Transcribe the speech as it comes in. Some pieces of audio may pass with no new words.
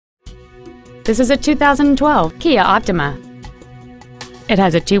This is a 2012 Kia Optima. It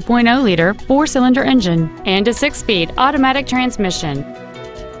has a 2.0-liter four-cylinder engine and a 6-speed automatic transmission.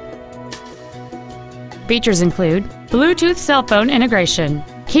 Features include Bluetooth cell phone integration,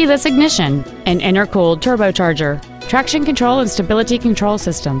 keyless ignition, an intercooled turbocharger, traction control and stability control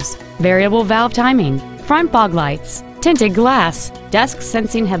systems, variable valve timing, front fog lights, tinted glass, dusk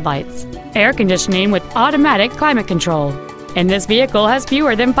sensing headlights, air conditioning with automatic climate control, and this vehicle has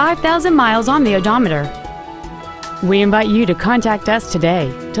fewer than 5,000 miles on the odometer. We invite you to contact us today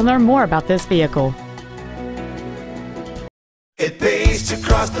to learn more about this vehicle. It pays to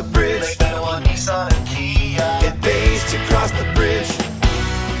cross the bridge. Manawa, Nissan, and Kia. It pays to cross the bridge.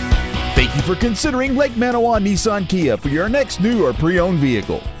 Thank you for considering Lake Manawa Nissan Kia for your next new or pre-owned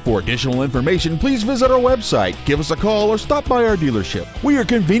vehicle. For additional information, please visit our website, give us a call, or stop by our dealership. We are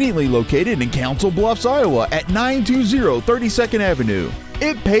conveniently located in Council Bluffs, Iowa at 920 32nd Avenue.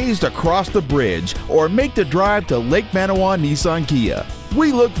 It pays to cross the bridge or make the drive to Lake Manawa Nissan Kia.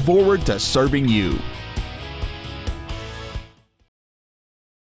 We look forward to serving you.